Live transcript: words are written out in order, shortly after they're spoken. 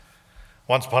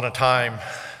Once upon a time,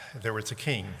 there was a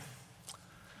king,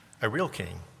 a real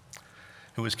king,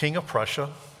 who was king of Prussia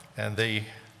in the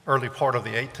early part of the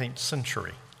 18th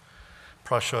century.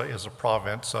 Prussia is a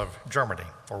province of Germany,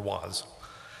 or was.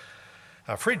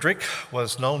 Friedrich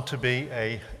was known to be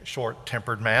a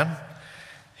short-tempered man.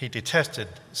 He detested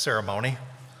ceremony.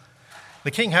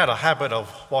 The king had a habit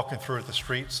of walking through the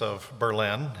streets of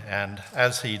Berlin, and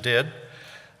as he did,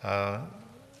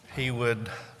 he would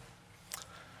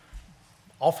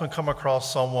often come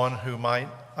across someone who might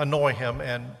annoy him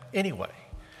in any way.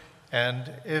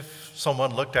 And if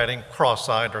someone looked at him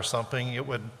cross-eyed or something, it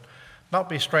would not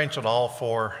be strange at all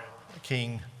for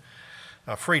King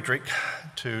Friedrich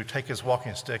to take his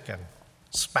walking stick and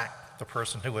smack the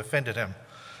person who offended him.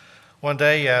 One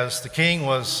day, as the king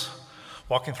was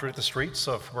walking through the streets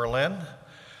of Berlin,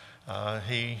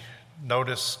 he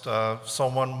noticed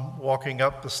someone walking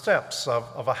up the steps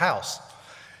of a house.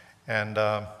 And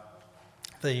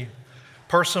the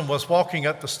person was walking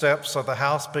up the steps of the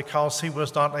house because he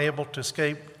was not able to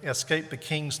escape the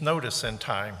king's notice in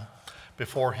time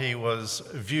before he was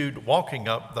viewed walking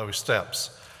up those steps.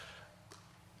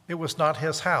 It was not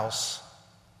his house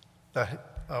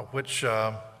which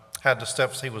had the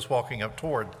steps he was walking up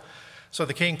toward. So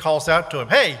the king calls out to him,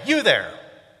 "Hey, you there,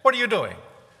 what are you doing?"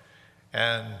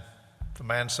 And the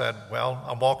man said, "Well,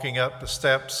 I'm walking up the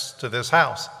steps to this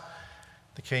house."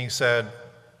 The king said,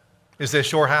 "Is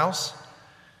this your house?"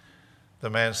 The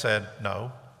man said,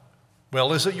 "No."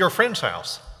 "Well, is it your friend's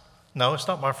house?" "No, it's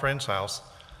not my friend's house."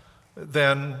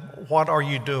 "Then what are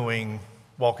you doing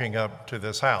walking up to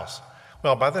this house?"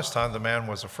 Well, by this time, the man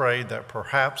was afraid that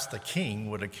perhaps the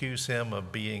king would accuse him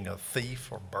of being a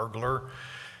thief or burglar.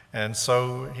 And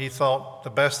so he thought the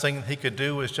best thing he could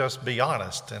do was just be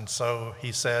honest. And so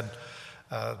he said,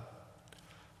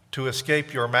 "To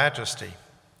escape your majesty."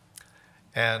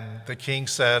 And the king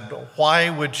said, "Why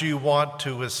would you want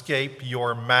to escape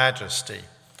your majesty?"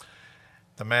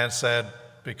 The man said,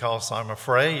 "Because I'm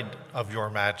afraid of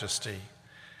your majesty."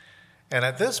 And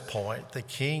at this point, the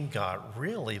king got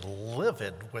really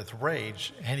livid with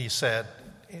rage. And he said,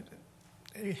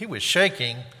 he was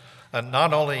shaking. And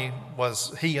not only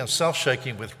was he himself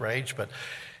shaking with rage, but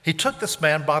he took this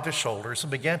man by the shoulders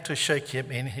and began to shake him.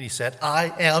 And he said,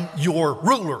 "I am your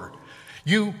ruler.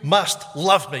 You must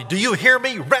love me. Do you hear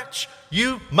me, wretch?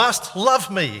 You must love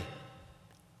me."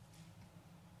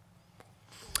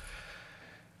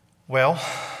 Well,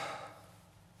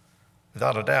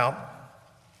 without a doubt,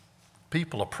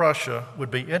 people of Prussia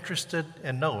would be interested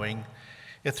in knowing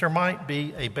if there might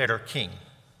be a better king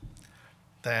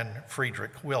than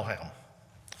Friedrich Wilhelm.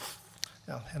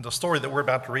 Now, in the story that we're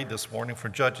about to read this morning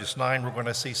from Judges 9, we're going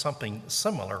to see something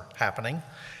similar happening.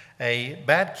 A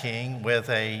bad king with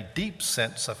a deep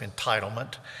sense of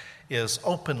entitlement is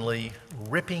openly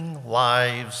ripping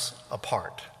lives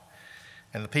apart.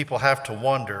 And the people have to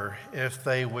wonder if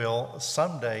they will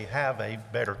someday have a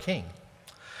better king.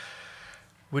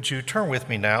 Would you turn with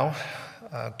me now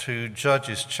to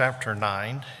Judges chapter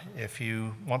 9? If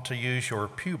you want to use your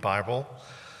Pew Bible,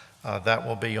 that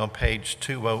will be on page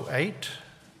 208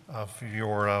 of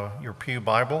your Pew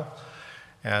Bible.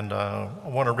 And I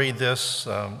want to read this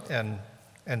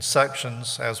in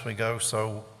sections as we go,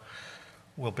 so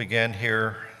we'll begin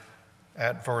here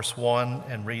at verse 1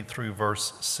 and read through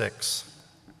verse 6.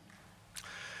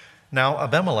 Now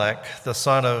Abimelech, the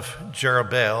son of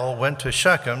Jerubbaal, went to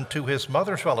Shechem to his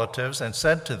mother's relatives and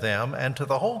said to them and to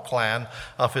the whole clan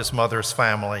of his mother's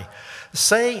family,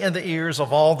 "Say in the ears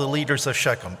of all the leaders of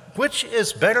Shechem, which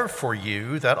is better for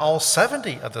you, that all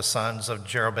 70 of the sons of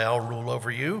Jerubbaal rule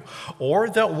over you, or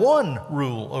that one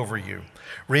rule over you?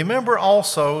 Remember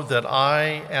also that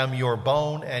I am your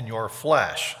bone and your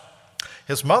flesh."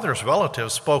 His mother's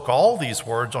relatives spoke all these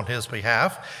words on his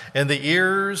behalf in the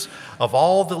ears of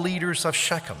all the leaders of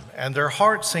Shechem, and their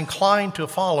hearts inclined to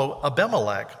follow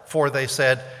Abimelech, for they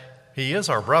said, "He is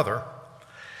our brother."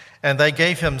 And they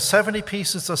gave him 70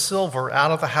 pieces of silver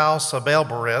out of the house of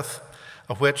Baal-berith,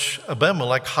 of which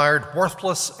Abimelech hired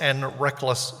worthless and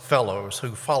reckless fellows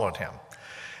who followed him.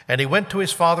 And he went to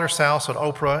his father's house at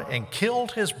Ophrah and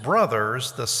killed his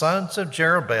brothers, the sons of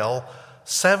Jerubbaal,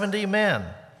 70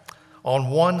 men,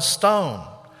 on one stone.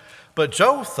 But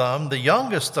Jotham, the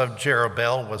youngest of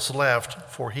Jerubbaal, was left,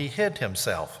 for he hid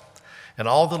himself. And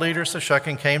all the leaders of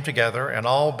Shechem came together, and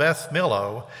all Beth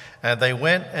Millo, and they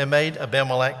went and made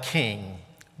Abimelech king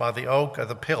by the oak of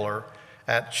the pillar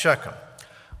at Shechem.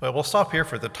 Well, we'll stop here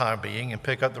for the time being and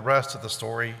pick up the rest of the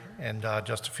story in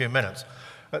just a few minutes.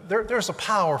 There's a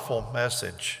powerful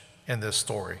message in this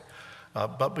story.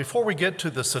 But before we get to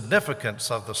the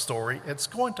significance of the story, it's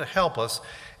going to help us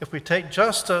if we take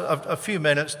just a few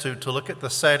minutes to look at the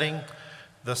setting,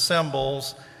 the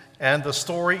symbols, and the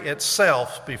story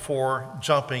itself before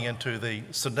jumping into the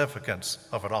significance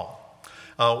of it all.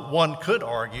 One could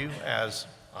argue, as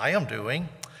I am doing,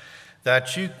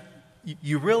 that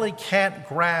you really can't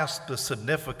grasp the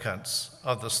significance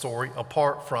of the story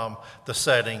apart from the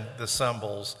setting, the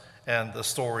symbols, and the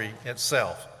story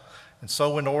itself. And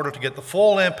so in order to get the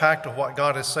full impact of what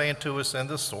God is saying to us in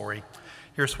this story,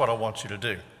 here's what I want you to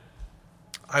do.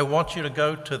 I want you to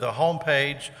go to the home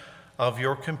page of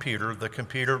your computer, the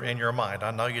computer in your mind. I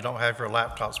know you don't have your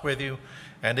laptops with you,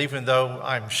 and even though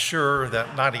I'm sure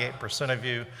that 98% of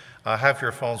you have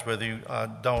your phones with you,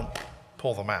 don't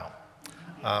pull them out.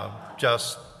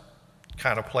 Just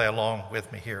kind of play along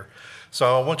with me here.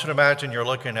 So I want you to imagine you're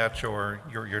looking at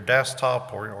your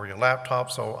desktop or your laptop.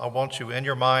 So I want you in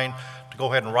your mind to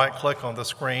go ahead and right-click on the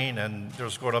screen, and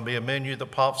there's going to be a menu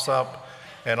that pops up.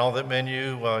 And on that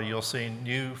menu, you'll see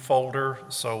New Folder.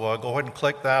 So go ahead and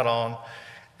click that on.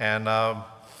 And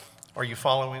are you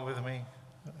following with me?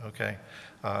 Okay.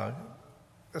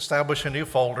 Establish a new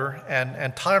folder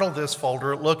and title this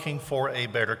folder Looking for a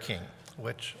Better King,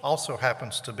 which also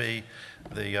happens to be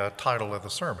the title of the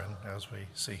sermon, as we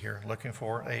see here, Looking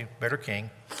for a Better King.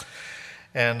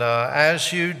 And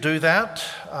as you do that,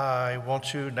 I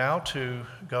want you now to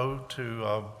go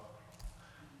to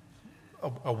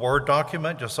a Word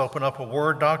document. Just open up a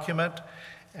Word document,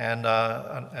 and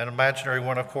an imaginary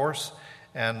one, of course,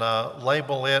 and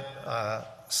label it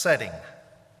Setting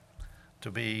to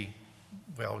be,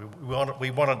 well, we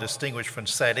want to distinguish from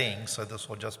setting, so this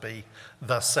will just be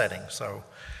the setting. So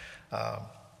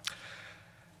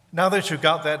now that you've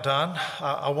got that done,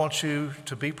 I want you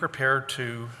to be prepared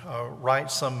to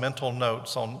write some mental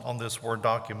notes on this Word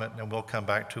document, and we'll come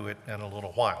back to it in a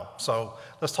little while. So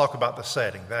let's talk about the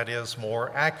setting. That is,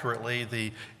 more accurately,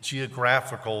 the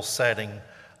geographical setting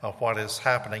of what is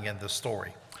happening in this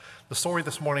story. The story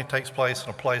this morning takes place in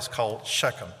a place called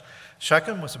Shechem.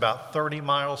 Shechem was about 30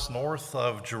 miles north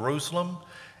of Jerusalem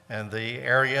and the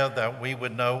area that we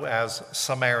would know as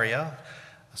Samaria.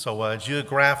 So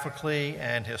geographically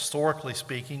and historically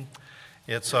speaking,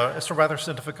 it's a rather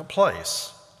significant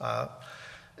place.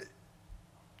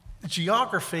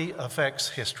 Geography affects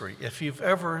history. If you've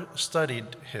ever studied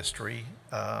history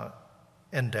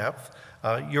in depth,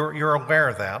 you're aware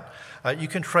of that. You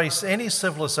can trace any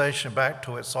civilization back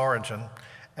to its origin,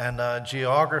 and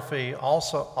geography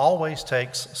also always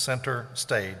takes center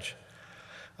stage.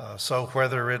 So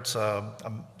whether it's a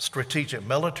strategic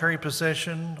military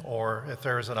position, or if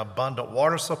there's an abundant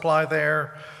water supply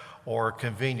there, or a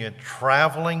convenient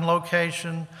traveling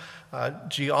location,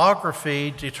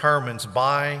 geography determines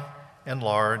by and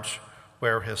large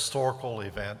where historical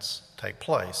events take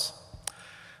place.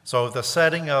 So the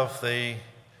setting of the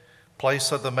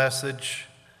place of the message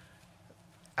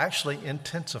actually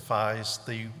intensifies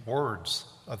the words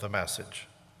of the message.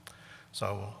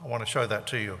 So I want to show that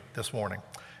to you this morning.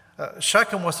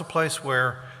 Shechem was the place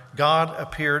where God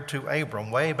appeared to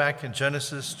Abram way back in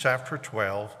Genesis chapter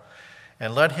 12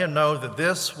 and let him know that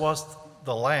this was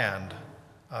the land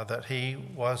that he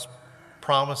was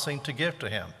promising to give to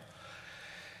him.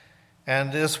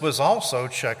 And this was also,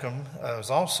 Shechem was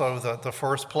also the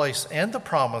first place in the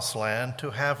promised land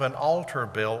to have an altar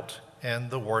built in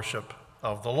the worship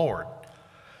of the Lord.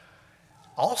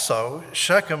 Also,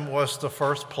 Shechem was the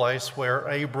first place where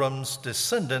Abram's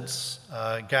descendants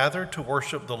gathered to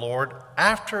worship the Lord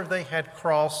after they had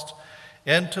crossed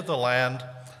into the land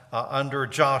under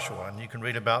Joshua. And you can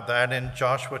read about that in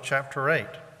Joshua chapter 8.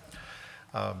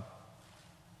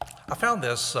 I found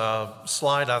this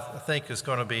slide I think is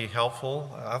going to be helpful.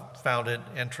 I found it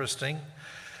interesting.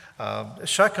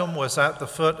 Shechem was at the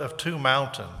foot of two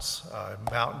mountains,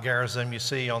 Mount Gerizim you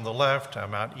see on the left,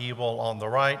 and Mount Ebal on the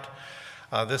right.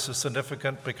 This is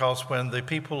significant because when the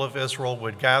people of Israel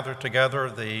would gather together,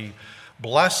 the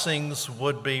blessings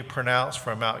would be pronounced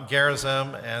from Mount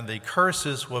Gerizim and the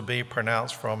curses would be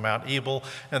pronounced from Mount Ebal.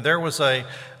 And there was a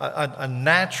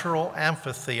natural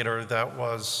amphitheater that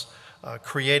was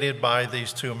created by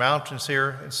these two mountains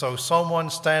here. And so someone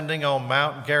standing on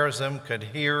Mount Gerizim could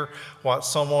hear what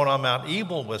someone on Mount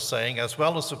Ebal was saying, as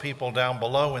well as the people down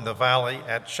below in the valley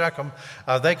at Shechem.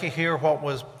 They could hear what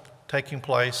was taking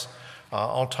place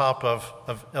on top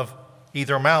of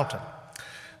either mountain.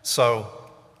 So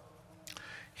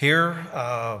here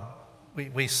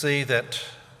we see that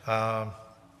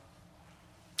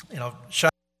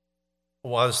Shechem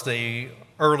was the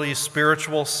early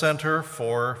spiritual center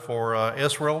for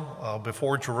Israel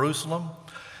before Jerusalem.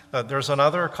 There's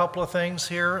another couple of things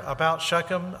here about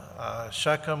Shechem.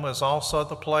 Shechem was also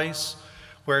the place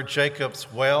where Jacob's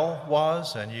well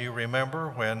was, and you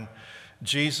remember when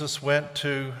Jesus went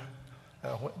to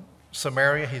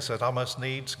Samaria, he said, I must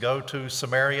needs go to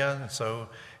Samaria, and so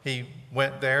he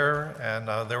went there,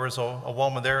 and there was a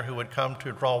woman there who would come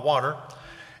to draw water,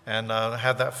 and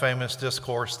had that famous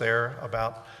discourse there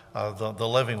about the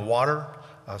living water.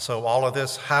 So all of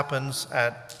this happens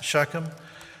at Shechem.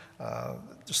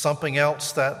 Something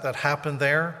else that happened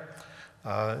there.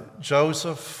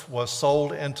 Joseph was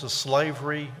sold into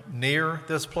slavery near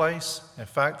this place. In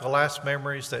fact, the last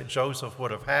memories that Joseph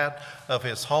would have had of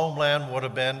his homeland would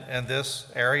have been in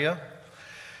this area.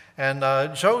 And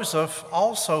Joseph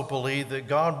also believed that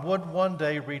God would one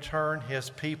day return his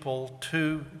people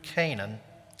to Canaan,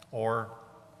 or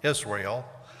Israel.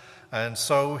 And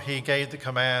so he gave the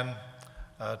command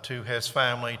to his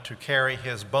family to carry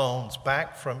his bones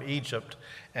back from Egypt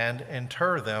and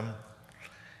inter them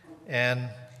in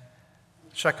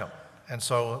Shechem. And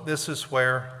so this is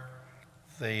where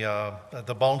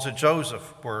the bones of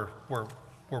Joseph were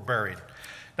buried.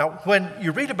 Now, when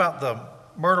you read about the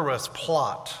murderous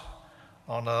plot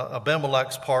on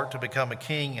Abimelech's part to become a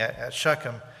king at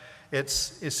Shechem,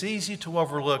 it's easy to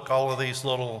overlook all of these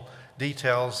little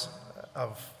details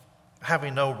of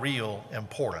having no real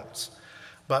importance.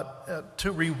 But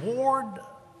to reward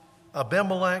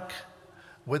Abimelech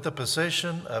with the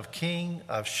position of king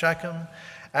of Shechem,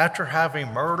 after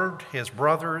having murdered his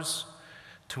brothers,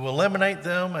 to eliminate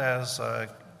them as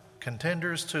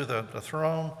contenders to the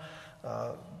throne,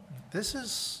 this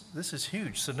is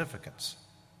huge significance.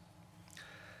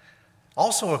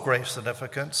 Also of great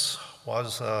significance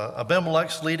was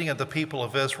Abimelech's leading of the people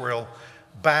of Israel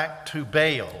back to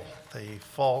Baal, the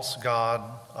false god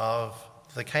of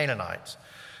the Canaanites.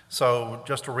 So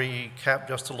just to recap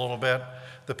just a little bit,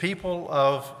 the people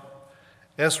of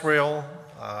Israel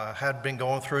had been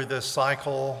going through this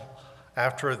cycle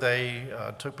after they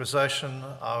took possession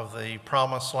of the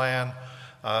promised land.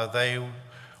 They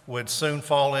would soon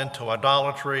fall into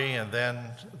idolatry, and then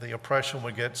the oppression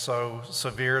would get so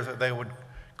severe that they would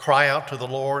cry out to the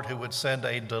Lord, who would send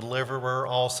a deliverer,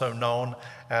 also known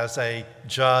as a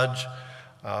judge.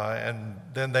 And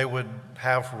then they would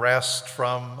have rest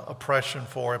from oppression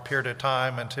for a period of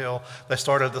time until they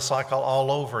started the cycle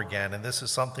all over again. And this is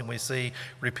something we see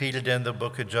repeated in the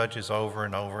book of Judges over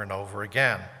and over and over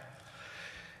again.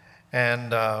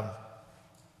 And let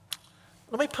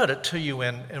me put it to you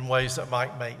in ways that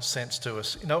might make sense to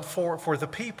us. You know, for the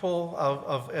people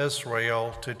of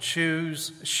Israel to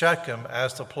choose Shechem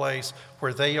as the place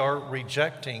where they are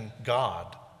rejecting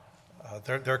God,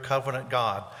 their covenant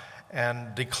God,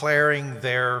 and declaring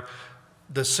their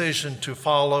decision to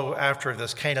follow after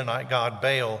this Canaanite god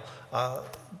Baal,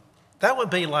 that would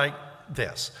be like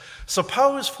this.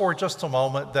 Suppose for just a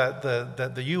moment that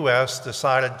the U.S.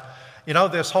 decided, you know,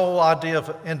 this whole idea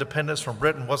of independence from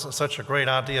Britain wasn't such a great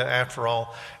idea after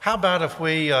all. How about if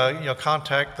we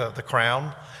contact the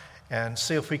Crown and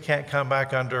see if we can't come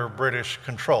back under British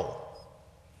control?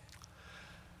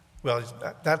 Well,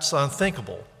 that's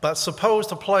unthinkable. But suppose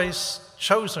the place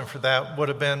chosen for that would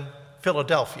have been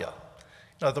Philadelphia,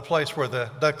 the place where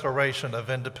the Declaration of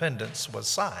Independence was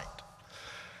signed.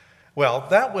 Well,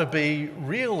 that would be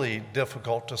really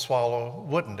difficult to swallow,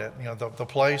 wouldn't it? The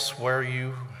place where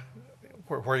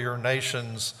your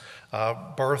nation's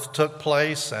birth took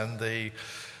place, and the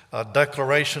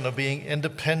declaration of being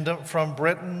independent from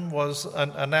Britain was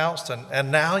announced,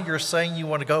 and now you're saying you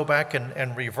want to go back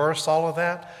and reverse all of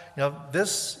that?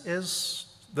 This is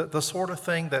the sort of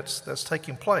thing that's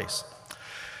taking place.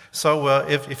 So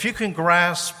if you can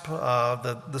grasp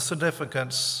the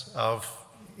significance of,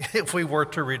 if we were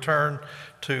to return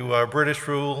to British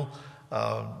rule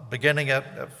beginning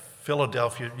at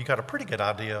Philadelphia, you got a pretty good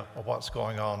idea of what's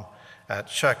going on at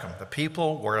Shechem. The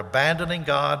people were abandoning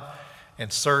God in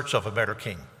search of a better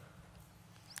king.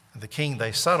 And the king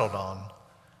they settled on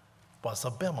was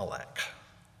Abimelech.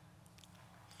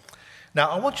 Now,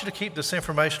 I want you to keep this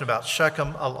information about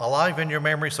Shechem alive in your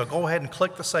memory, so go ahead and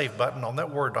click the save button on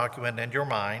that Word document in your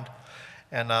mind,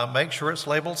 and make sure it's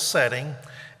labeled setting,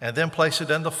 and then place it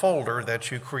in the folder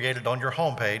that you created on your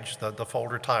homepage, the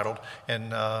folder titled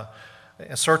In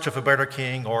Search of a Better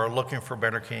King or Looking for a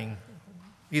Better King,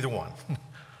 either one.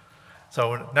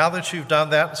 So now that you've done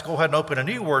that, let's go ahead and open a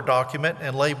new Word document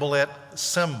and label it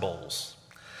Symbols.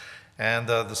 And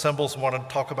the symbols I want to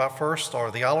talk about first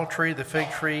are the olive tree, the fig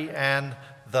tree, and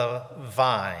the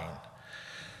vine.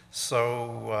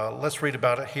 So let's read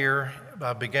about it here,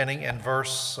 beginning in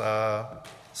verse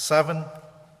 7.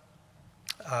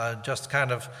 Just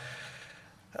kind of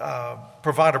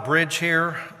provide a bridge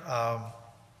here.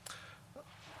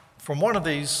 From one of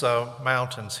these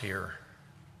mountains here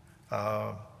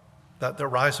that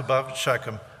rise above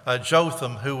Shechem,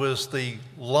 Jotham, who was the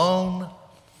lone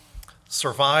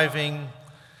surviving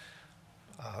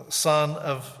son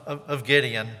of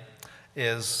Gideon,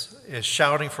 is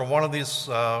shouting from one of these,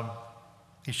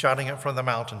 he's shouting it from the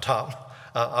mountaintop,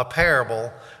 a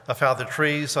parable of how the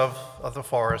trees of the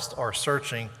forest are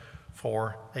searching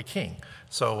for a king.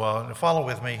 So follow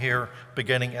with me here,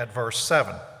 beginning at verse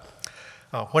 7.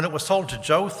 When it was told to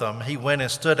Jotham, he went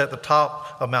and stood at the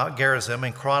top of Mount Gerizim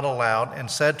and cried aloud and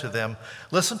said to them,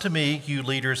 "Listen to me, you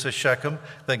leaders of Shechem,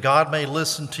 that God may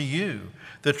listen to you.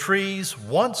 The trees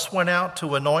once went out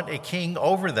to anoint a king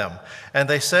over them, and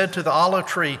they said to the olive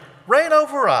tree, 'Reign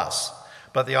over us.'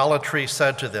 But the olive tree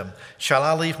said to them, 'Shall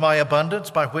I leave my abundance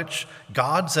by which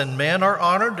gods and men are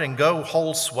honored and go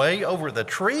hold sway over the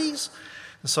trees?'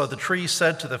 And so the tree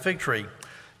said to the fig tree,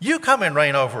 'You come and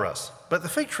reign over us.' But the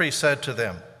fig tree said to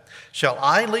them, 'Shall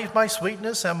I leave my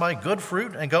sweetness and my good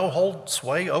fruit and go hold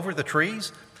sway over the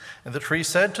trees?' And the tree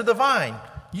said to the vine,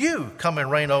 'You come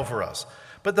and reign over us.'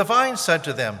 But the vine said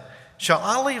to them, 'Shall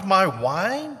I leave my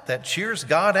wine that cheers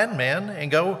God and men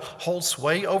and go hold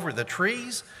sway over the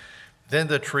trees?' Then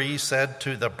the tree said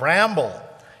to the bramble,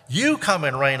 'You come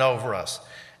and reign over us.'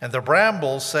 And the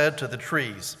bramble said to the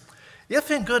trees,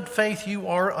 'If in good faith you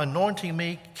are anointing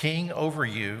me king over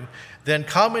you, then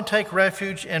come and take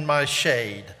refuge in my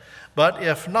shade. But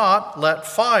if not, let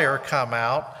fire come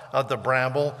out of the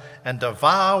bramble and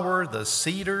devour the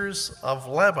cedars of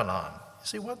Lebanon.'" You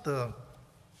see what the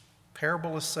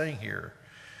parable is saying here?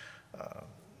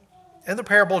 In the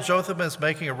parable, Jotham is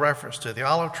making a reference to the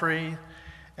olive tree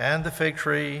and the fig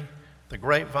tree, the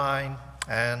grapevine,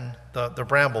 and the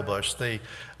bramble bush. The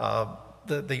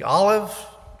olive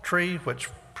tree, which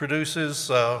produces,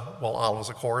 olives,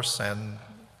 of course, and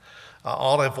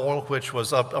olive oil, which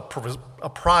was a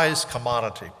prized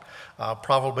commodity,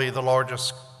 probably the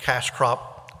largest cash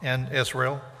crop in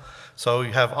Israel. So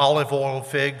you have olive oil,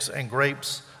 figs, and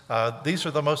grapes. These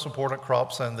are the most important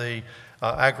crops in the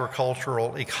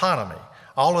agricultural economy.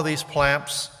 All of these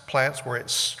plants were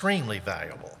extremely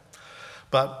valuable.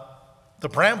 But the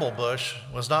bramble bush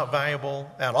was not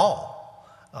valuable at all.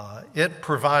 It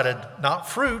provided not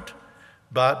fruit,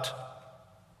 but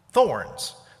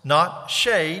thorns. Not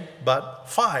shade, but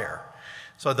fire.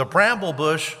 So the bramble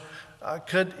bush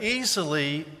could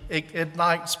easily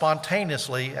ignite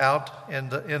spontaneously out in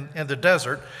the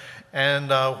desert.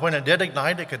 And when it did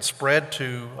ignite, it could spread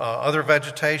to other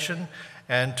vegetation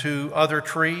and to other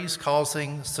trees,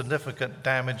 causing significant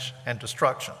damage and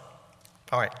destruction.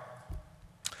 All right.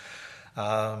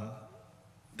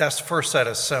 That's the first set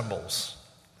of symbols,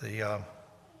 the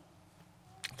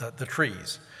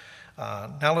trees.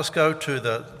 Now let's go to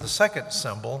the second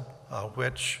symbol,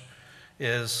 which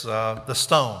is the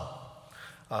stone.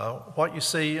 What you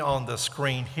see on the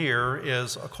screen here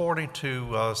is, according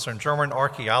to some German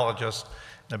archaeologists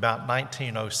in about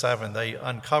 1907, they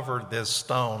uncovered this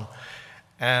stone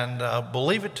and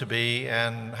believe it to be,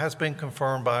 and has been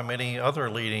confirmed by many other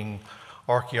leading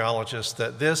archaeologists,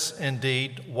 that this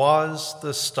indeed was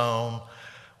the stone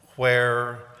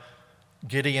where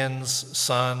Gideon's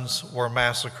sons were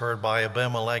massacred by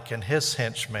Abimelech and his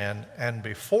henchmen, and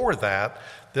before that,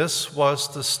 this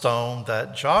was the stone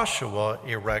that Joshua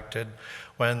erected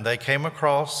when they came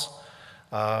across,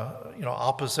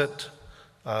 opposite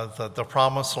the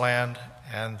Promised Land,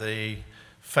 and the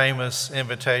famous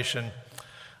invitation,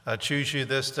 "Choose you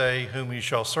this day whom you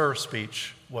shall serve"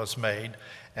 speech was made,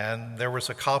 and there was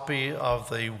a copy of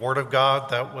the Word of God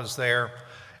that was there.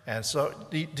 And so,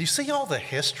 do you see all the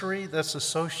history that's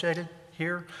associated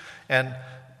here? And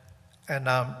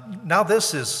now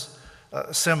this is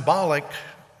symbolic,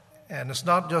 and it's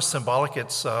not just symbolic;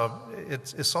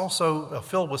 it's also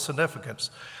filled with significance.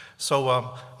 So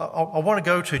I want to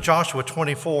go to Joshua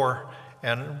 24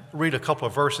 and read a couple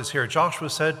of verses here. Joshua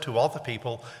said to all the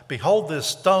people, "Behold, this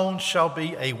stone shall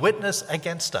be a witness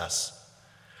against us,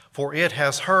 for it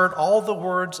has heard all the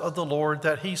words of the Lord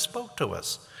that he spoke to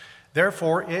us.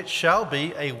 Therefore it shall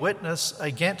be a witness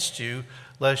against you,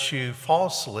 lest you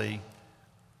falsely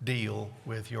deal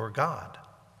with your God."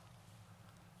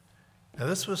 Now,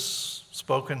 this was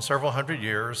spoken several hundred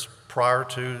years prior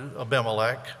to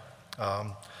Abimelech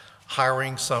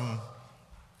hiring some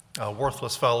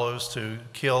worthless fellows to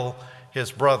kill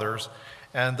his brothers.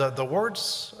 And the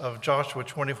words of Joshua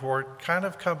 24 kind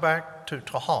of come back to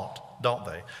haunt, don't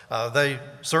they? They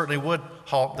certainly would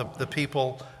haunt the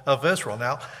people of Israel.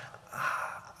 Now,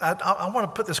 I want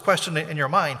to put this question in your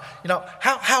mind.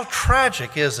 How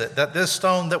tragic is it that this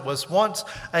stone that was once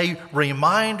a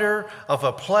reminder of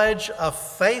a pledge of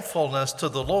faithfulness to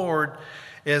the Lord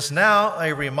is now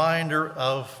a reminder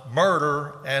of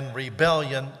murder and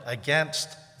rebellion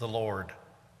against the Lord?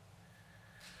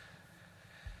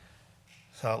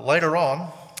 So later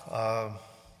on,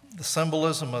 the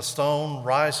symbolism of stone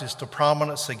rises to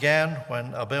prominence again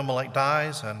when Abimelech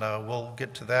dies, and we'll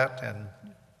get to that in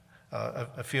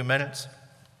a few minutes.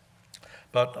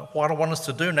 But what I want us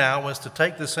to do now is to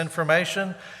take this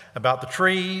information about the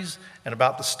trees and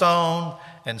about the stone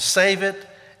and save it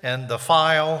in the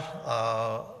file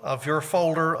of your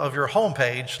folder of your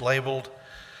homepage labeled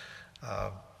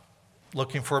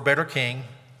Looking for a Better King,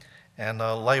 and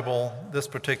label this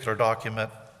particular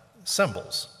document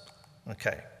Symbols.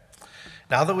 Okay.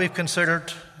 Now that we've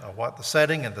considered what the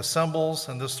setting and the symbols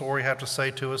in this story have to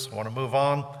say to us, I want to move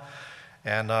on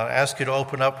and ask you to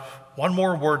open up one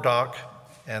more Word doc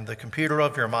and the computer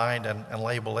of your mind and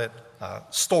label it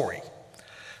Story.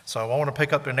 So I want to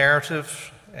pick up the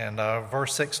narrative in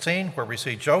verse 16, where we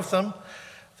see Jotham,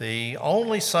 the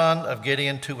only son of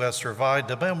Gideon to have survived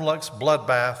Abimelech's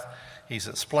bloodbath. He's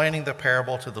explaining the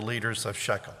parable to the leaders of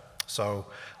Shechem. So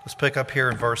let's pick up here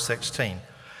in verse 16.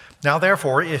 Now,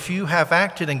 therefore, if you have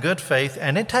acted in good faith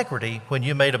and integrity when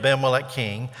you made Abimelech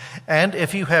king, and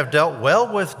if you have dealt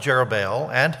well with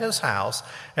Jerubbaal and his house,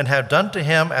 and have done to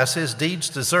him as his deeds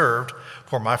deserved,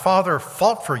 for my father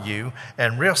fought for you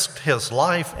and risked his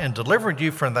life and delivered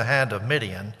you from the hand of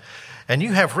Midian, and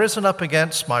you have risen up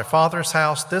against my father's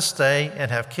house this day and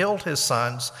have killed his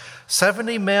sons,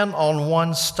 70 men on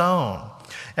one stone,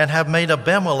 and have made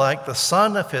Abimelech, the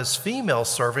son of his female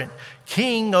servant,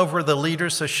 king over the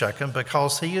leaders of Shechem,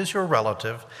 because he is your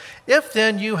relative. If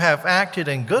then you have acted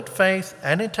in good faith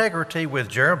and integrity with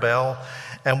Jerubbaal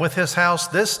and with his house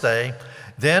this day,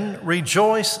 then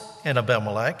rejoice in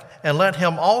Abimelech, and let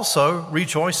him also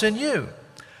rejoice in you.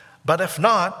 But if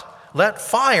not, let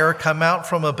fire come out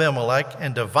from Abimelech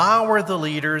and devour the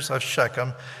leaders of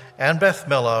Shechem and Beth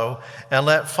Millo, and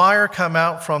let fire come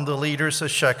out from the leaders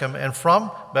of Shechem and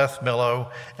from Beth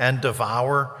Millo and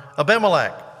devour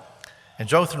Abimelech. And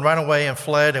Jotham ran away and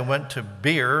fled and went to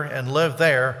Beer and lived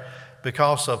there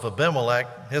because of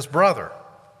Abimelech, his brother.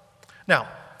 Now,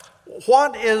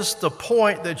 what is the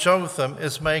point that Jotham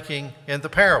is making in the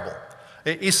parable?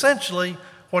 Essentially,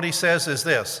 what he says is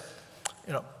this: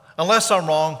 unless I'm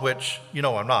wrong, which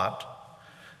I'm not,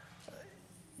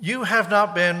 you have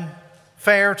not been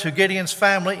fair to Gideon's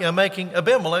family in making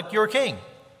Abimelech your king.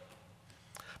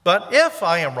 But if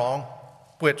I am wrong,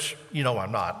 which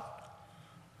I'm not,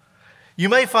 you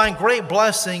may find great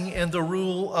blessing in the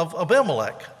rule of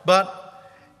Abimelech. But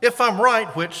if I'm right,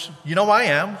 which I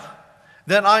am,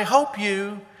 then I hope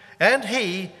you and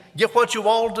he get what you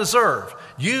all deserve.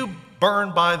 You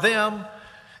burn by them,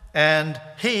 and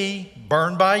he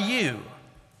burned by you.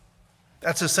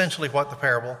 That's essentially what the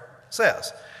parable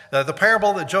says. Now, the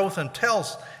parable that Jotham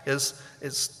tells is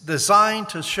designed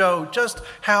to show just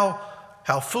how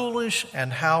foolish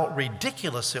and how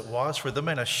ridiculous it was for the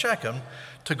men of Shechem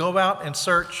to go out in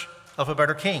search of a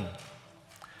better king.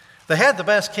 They had the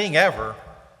best king ever.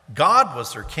 God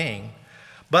was their king,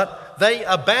 but they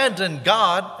abandoned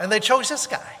God and they chose this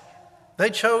guy. They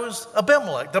chose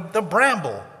Abimelech, the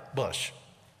bramble bush.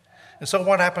 And so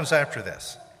what happens after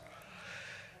this?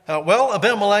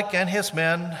 Abimelech and his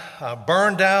men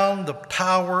burned down the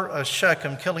tower of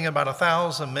Shechem, killing about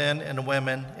 1,000 men and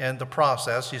women in the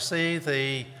process. You see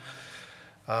the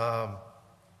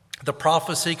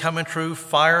prophecy coming true.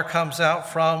 Fire comes out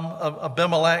from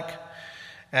Abimelech.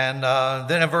 And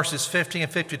then in verses 50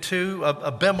 and 52,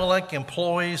 Abimelech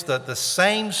employs the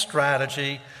same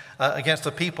strategy against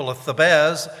the people of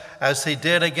Thebez as he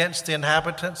did against the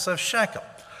inhabitants of Shechem.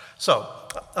 So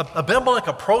Abimelech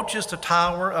approaches the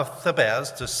tower of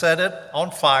Thebez to set it on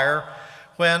fire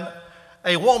when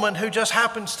a woman who just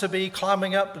happens to be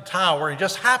climbing up the tower and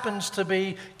just happens to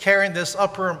be carrying this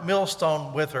upper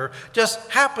millstone with her,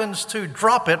 just happens to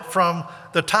drop it from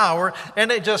the tower,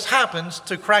 and it just happens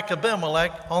to crack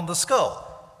Abimelech on the skull.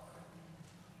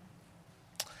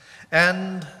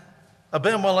 And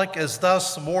Abimelech is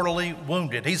thus mortally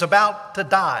wounded. He's about to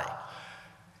die.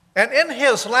 And in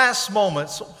his last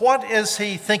moments, what is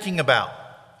he thinking about?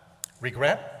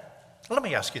 Regret? Let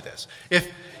me ask you this.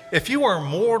 If you are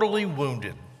mortally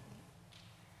wounded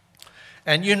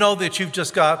and you know that you've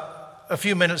just got a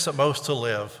few minutes at most to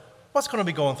live, what's going to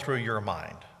be going through your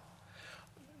mind?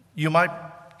 You might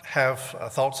have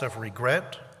thoughts of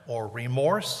regret or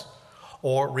remorse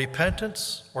or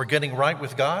repentance or getting right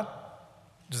with God.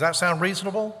 Does that sound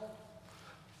reasonable?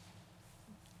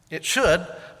 It should,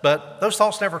 But those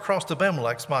thoughts never crossed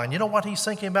Abimelech's mind. You know what he's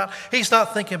thinking about? He's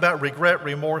not thinking about regret,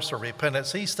 remorse, or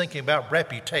repentance. He's thinking about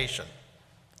reputation.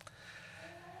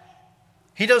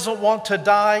 He doesn't want to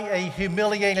die a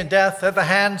humiliating death at the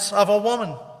hands of a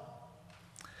woman.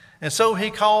 And so he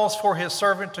calls for his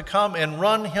servant to come and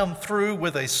run him through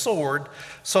with a sword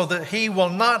so that he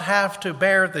will not have to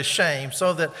bear the shame,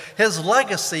 so that his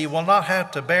legacy will not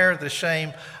have to bear the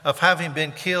shame of having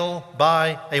been killed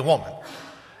by a woman.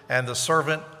 And the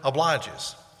servant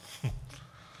obliges.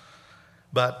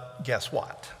 But guess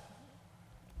what?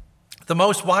 The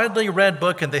most widely read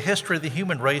book in the history of the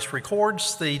human race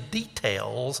records the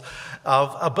details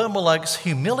of Abimelech's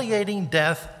humiliating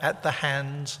death at the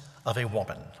hands of a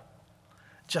woman.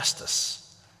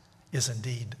 Justice is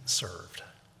indeed served.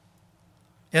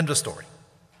 End of story.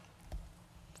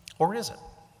 Or is it?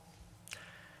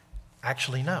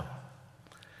 Actually, no.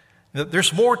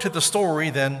 There's more to the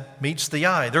story than meets the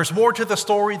eye. There's more to the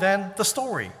story than the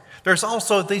story. There's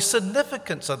also the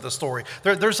significance of the story.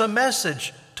 There's a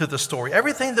message to the story.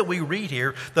 Everything that we read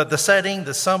here, the setting,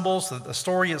 the symbols, the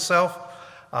story itself,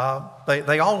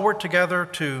 they all work together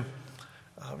to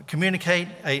communicate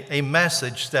a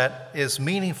message that is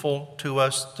meaningful to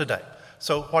us today.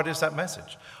 So what is that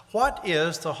message? What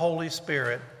is the Holy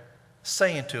Spirit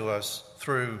saying to us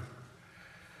through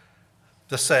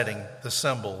the setting, the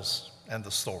symbols, and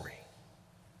the story?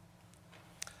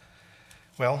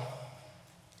 Well,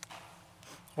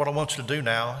 what I want you to do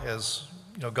now is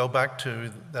go back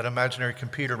to that imaginary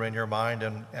computer in your mind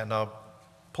and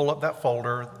pull up that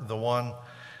folder, the one,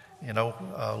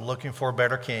 looking for a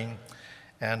better king,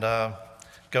 and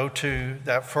go to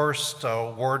that first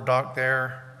Word doc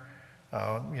there.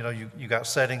 You got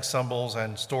setting, symbols,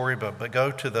 and story, but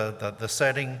go to the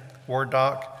setting Word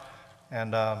doc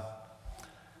and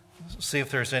see if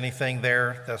there's anything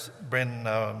there that's been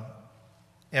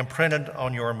imprinted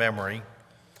on your memory.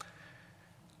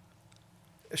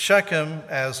 Shechem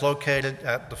is located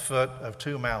at the foot of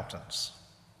two mountains,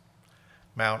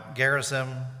 Mount Gerizim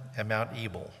and Mount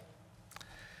Ebal.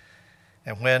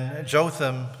 And when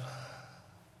Jotham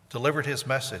delivered his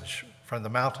message from the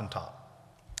mountaintop,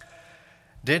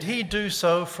 did he do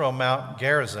so from Mount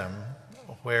Gerizim,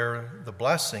 where the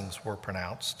blessings were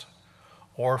pronounced,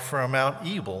 or from Mount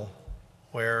Ebal,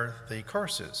 where the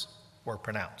curses were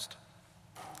pronounced?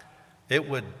 It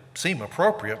would seem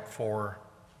appropriate for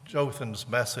Jotham's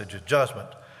message of judgment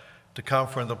to come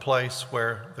from the place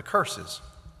where the curses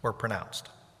were pronounced,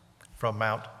 from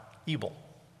Mount Ebal.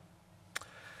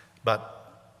 But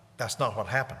that's not what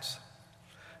happens.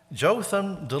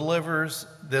 Jotham delivers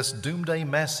this doomsday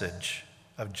message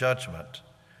of judgment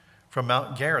from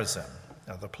Mount Gerizim,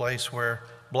 the place where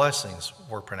blessings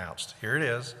were pronounced. Here it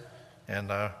is in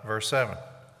verse 7.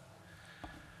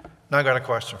 Now I got a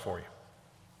question for you.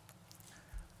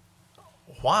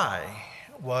 Why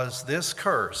was this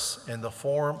curse in the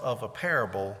form of a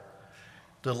parable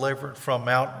delivered from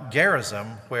Mount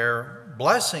Gerizim, where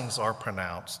blessings are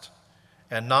pronounced,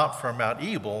 and not from Mount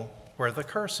Ebal, where the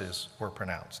curses were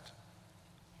pronounced?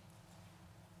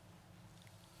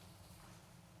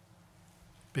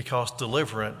 Because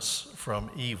deliverance from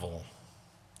evil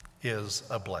is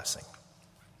a blessing.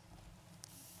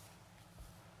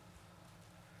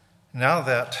 Now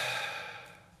that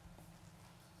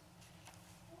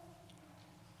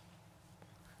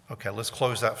let's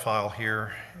close that file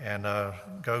here and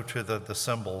go to the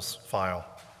symbols file.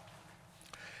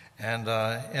 And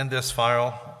in this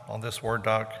file, on this Word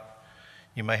doc,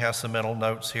 you may have some mental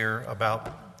notes here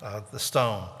about the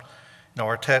stone.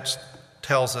 Our text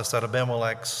tells us that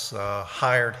Abimelech's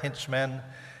hired henchmen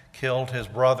killed his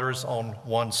brothers on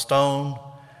one stone.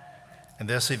 And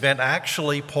this event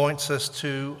actually points us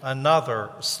to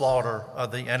another slaughter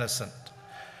of the innocent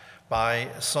by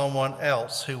someone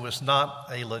else who was not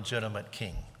a legitimate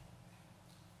king.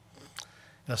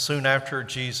 Now, soon after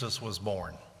Jesus was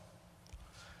born,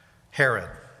 Herod,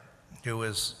 who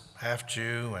was half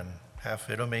Jew and half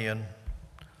Idumean,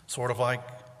 sort of like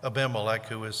Abimelech,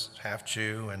 who was half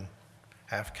Jew and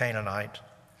half Canaanite,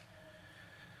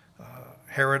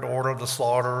 Herod ordered the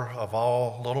slaughter of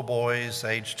all little boys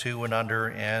aged 2 and under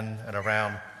in and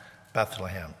around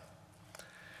Bethlehem.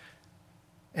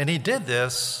 And he did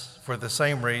this for the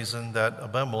same reason that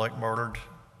Abimelech murdered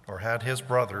or had his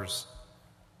brothers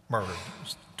murdered,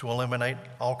 to eliminate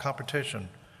all competition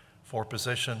for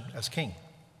position as king.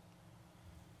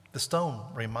 The stone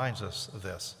reminds us of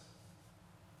this.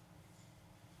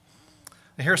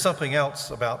 And here's something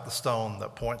else about the stone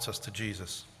that points us to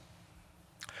Jesus.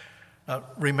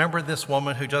 Remember this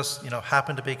woman who just,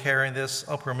 happened to be carrying this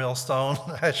upper millstone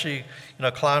as she,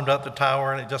 climbed up the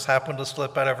tower, and it just happened to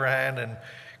slip out of her hand and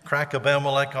crack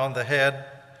Abimelech on the head.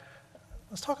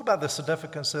 Let's talk about the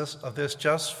significance of this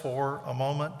just for a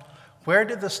moment. Where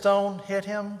did the stone hit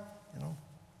him?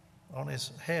 On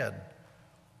his head.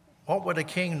 What would a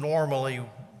king normally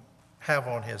have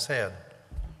on his head?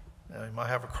 He might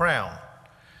have a crown.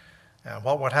 And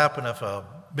what would happen if a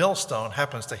millstone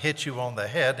happens to hit you on the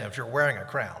head and if you're wearing a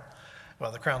crown?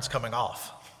 Well, the crown's coming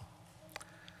off.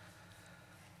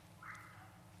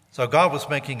 So God was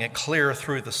making it clear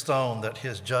through the stone that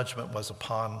his judgment was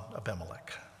upon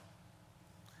Abimelech.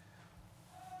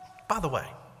 By the way,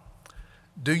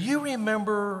 do you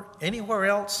remember anywhere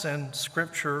else in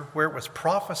Scripture where it was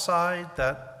prophesied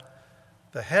that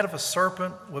the head of a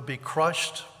serpent would be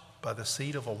crushed by the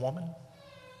seed of a woman?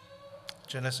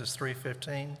 Genesis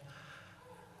 3:15.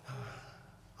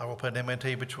 I will put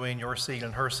enmity between your seed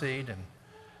and her seed, and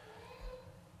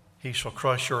he shall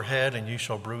crush your head, and you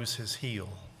shall bruise his heel.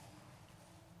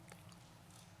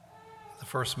 The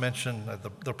first mention of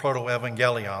the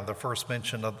proto-evangelion, the first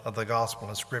mention of the gospel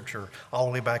in Scripture, all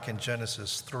the way back in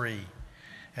Genesis 3.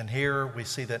 And here we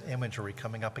see that imagery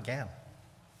coming up again.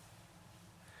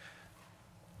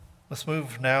 Let's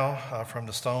move now from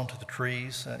the stone to the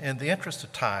trees. In the interest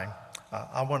of time,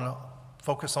 I want to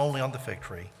focus only on the fig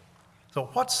tree. So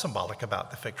what's symbolic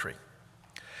about the fig tree?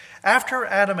 After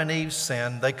Adam and Eve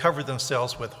sinned, they covered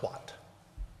themselves with what?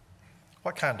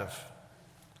 What kind of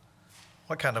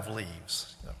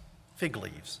leaves? Fig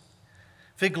leaves.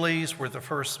 Fig leaves were the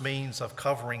first means of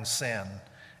covering sin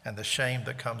and the shame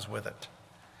that comes with it.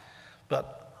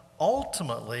 But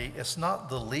ultimately, it's not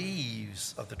the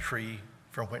leaves of the tree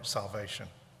from which salvation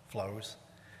flows.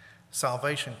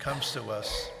 Salvation comes to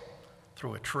us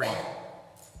through a tree.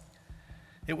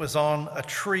 It was on a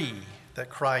tree that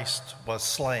Christ was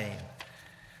slain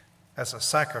as a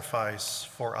sacrifice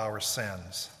for our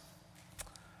sins.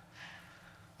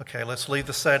 Okay, let's leave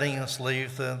the setting, let's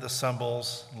leave the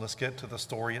symbols, let's get to the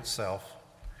story itself.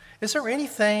 Is there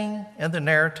anything in the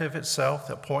narrative itself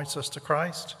that points us to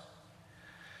Christ?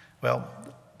 Well,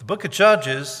 the book of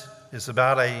Judges is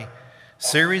about a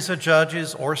series of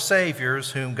judges or saviors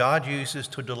whom God uses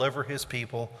to deliver his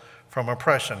people from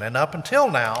oppression. And up until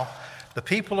now, the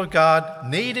people of God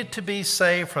needed to be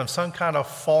saved from some kind of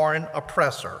foreign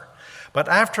oppressor. But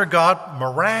after God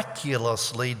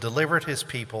miraculously delivered his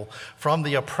people from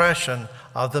the oppression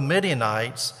of the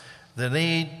Midianites, the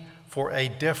need for a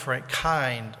different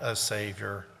kind of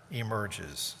Savior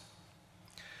emerges.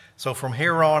 So from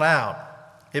here on out,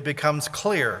 it becomes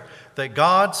clear that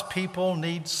God's people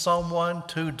need someone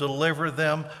to deliver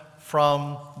them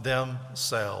from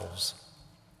themselves.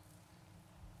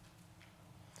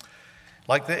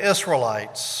 Like the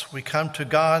Israelites, we come to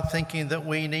God thinking that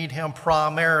we need him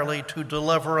primarily to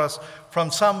deliver us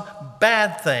from some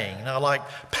bad thing, like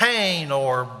pain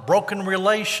or broken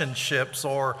relationships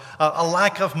or a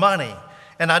lack of money.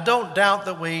 And I don't doubt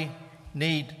that we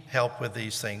need help with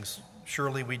these things.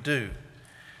 Surely we do.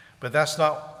 But that's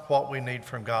not what we need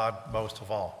from God most of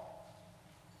all.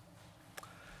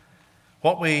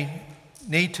 What we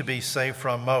need to be saved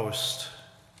from most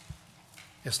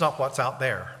is not what's out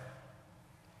there.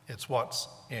 It's what's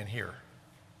in here.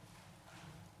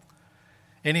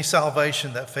 Any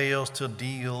salvation that fails to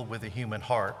deal with the human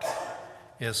heart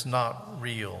is not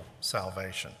real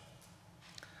salvation.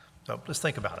 So let's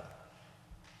think about it.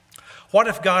 What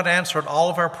if God answered all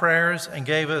of our prayers and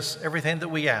gave us everything that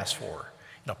we asked for?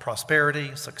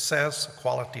 Prosperity, success,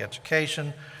 quality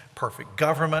education, perfect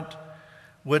government.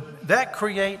 Would that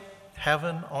create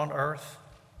heaven on earth?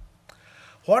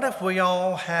 What if we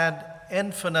all had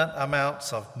infinite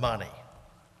amounts of money?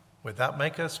 Would that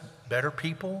make us better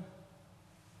people?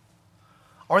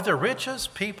 Are the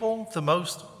richest people the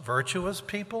most virtuous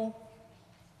people?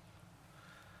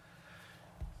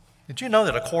 Did you know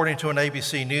that according to an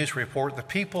ABC News report, the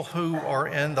people who are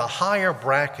in the higher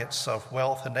brackets of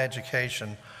wealth and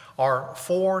education are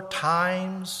 4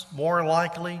 times more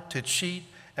likely to cheat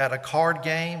at a card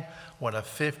game when a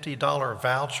 $50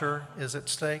 voucher is at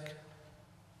stake?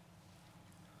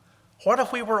 What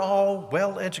if we were all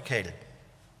well educated?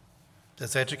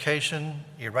 Does education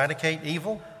eradicate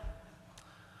evil?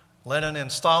 Lenin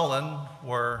and Stalin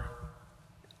were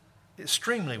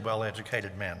extremely well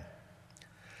educated men.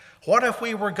 What if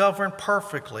we were governed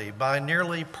perfectly by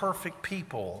nearly perfect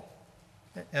people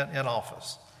in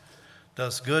office?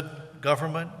 Does good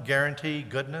government guarantee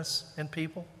goodness in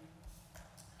people?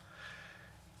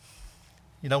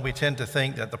 We tend to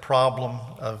think that the problem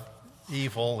of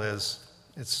evil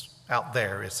it's out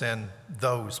there. It's in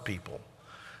those people.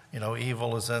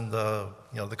 Evil is in the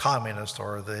communists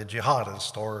or the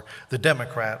jihadists or the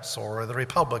Democrats or the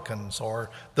Republicans or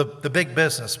the big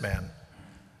businessmen.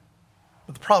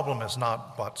 But the problem is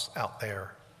not what's out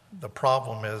there. The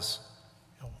problem is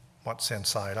what's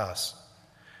inside us.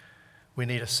 We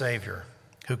need a Savior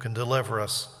who can deliver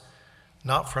us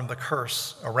not from the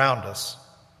curse around us,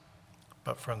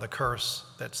 but from the curse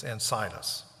that's inside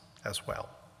us as well.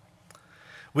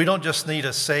 We don't just need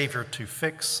a Savior to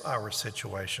fix our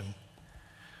situation.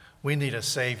 We need a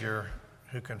Savior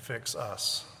who can fix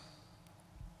us.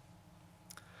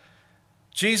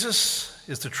 Jesus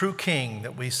is the true King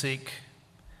that we seek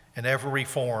in every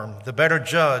form, the better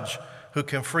judge who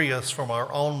can free us from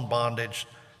our own bondage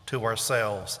to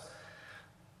ourselves.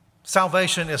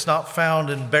 Salvation is not found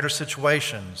in better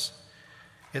situations.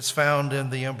 It's found in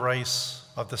the embrace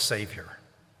of the Savior.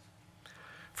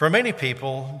 For many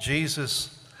people,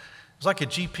 Jesus is like a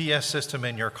GPS system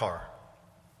in your car.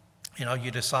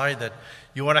 You decide that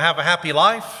you want to have a happy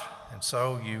life, and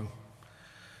so you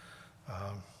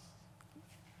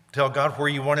tell God where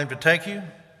you want Him to take you,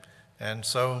 and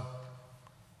so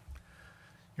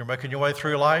you're making your way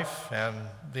through life, and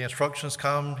the instructions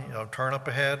come, turn up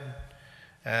ahead,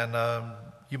 and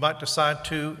you might decide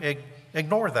to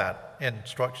ignore that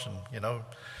instruction,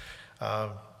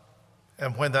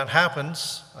 and when that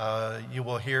happens, you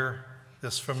will hear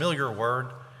this familiar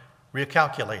word,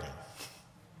 recalculating.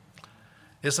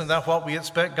 Isn't that what we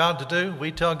expect God to do?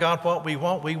 We tell God what we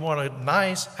want. We want a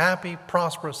nice, happy,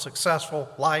 prosperous, successful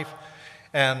life.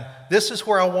 And this is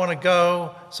where I want to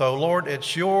go. So, Lord,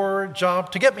 it's your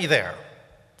job to get me there.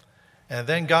 And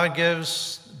then God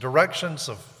gives directions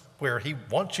of where He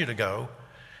wants you to go.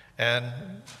 And,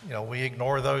 we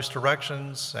ignore those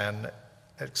directions and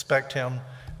expect Him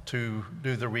to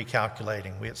do the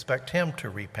recalculating. We expect Him to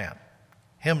repent,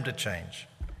 Him to change.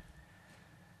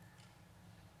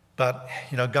 But,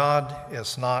 God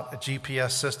is not a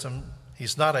GPS system.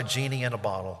 He's not a genie in a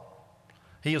bottle.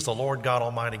 He is the Lord God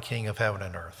Almighty, King of heaven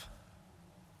and earth.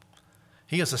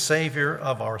 He is the Savior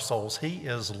of our souls. He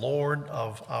is Lord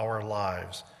of our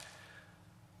lives.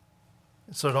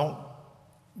 So don't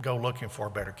go looking for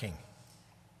a better king.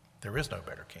 There is no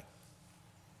better king.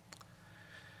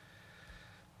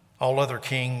 All other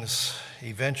kings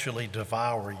eventually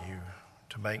devour you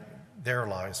to make their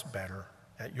lives better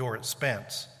at your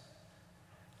expense.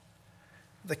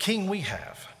 The king we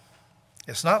have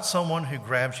is not someone who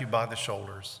grabs you by the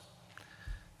shoulders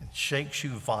and shakes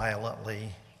you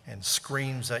violently and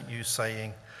screams at you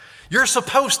saying, "You're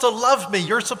supposed to love me.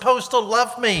 You're supposed to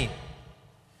love me.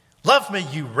 Love me,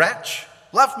 you wretch.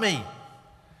 Love me."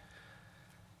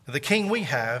 The king we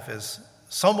have is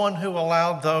someone who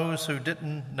allowed those who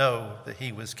didn't know that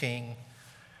he was king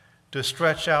to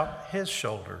stretch out his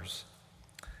shoulders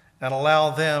and allow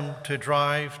them to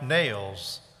drive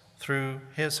nails through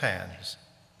his hands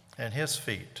and his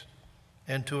feet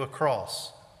into a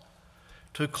cross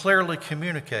to clearly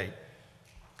communicate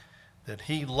that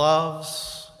he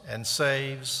loves and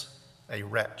saves a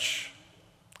wretch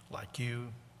like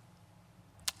you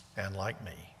and like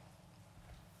me.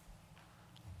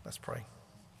 Let's pray.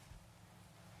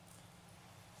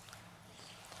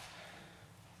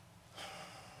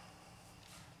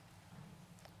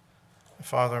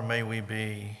 Father, may we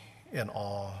be in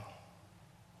awe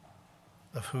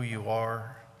of who you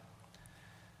are,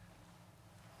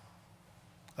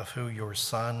 of who your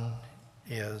Son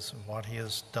is and what he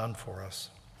has done for us.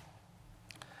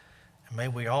 And may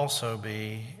we also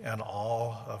be in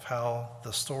awe of how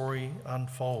the story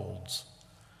unfolds.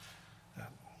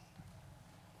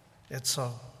 It's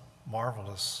a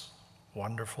marvelous,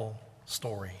 wonderful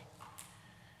story.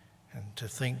 And to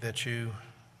think that you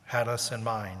had us in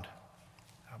mind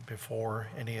before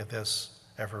any of this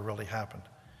ever really happened.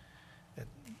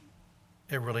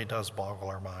 It really does boggle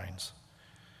our minds.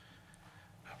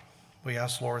 We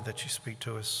ask, Lord, that you speak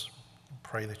to us.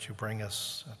 Pray that you bring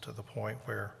us to the point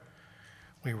where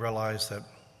we realize that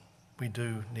we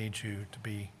do need you to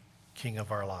be King of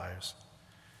our lives,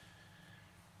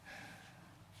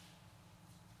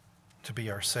 to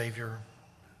be our Savior,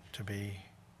 to be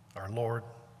our Lord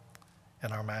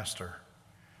and our Master.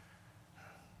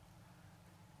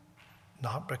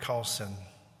 Not because in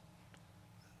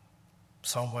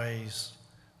some ways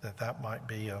that might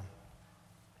be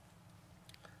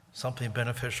something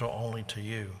beneficial only to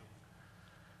you,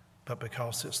 but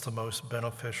because it's the most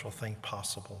beneficial thing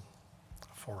possible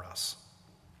for us.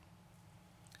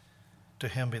 To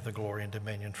him be the glory and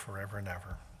dominion forever and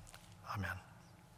ever. Amen.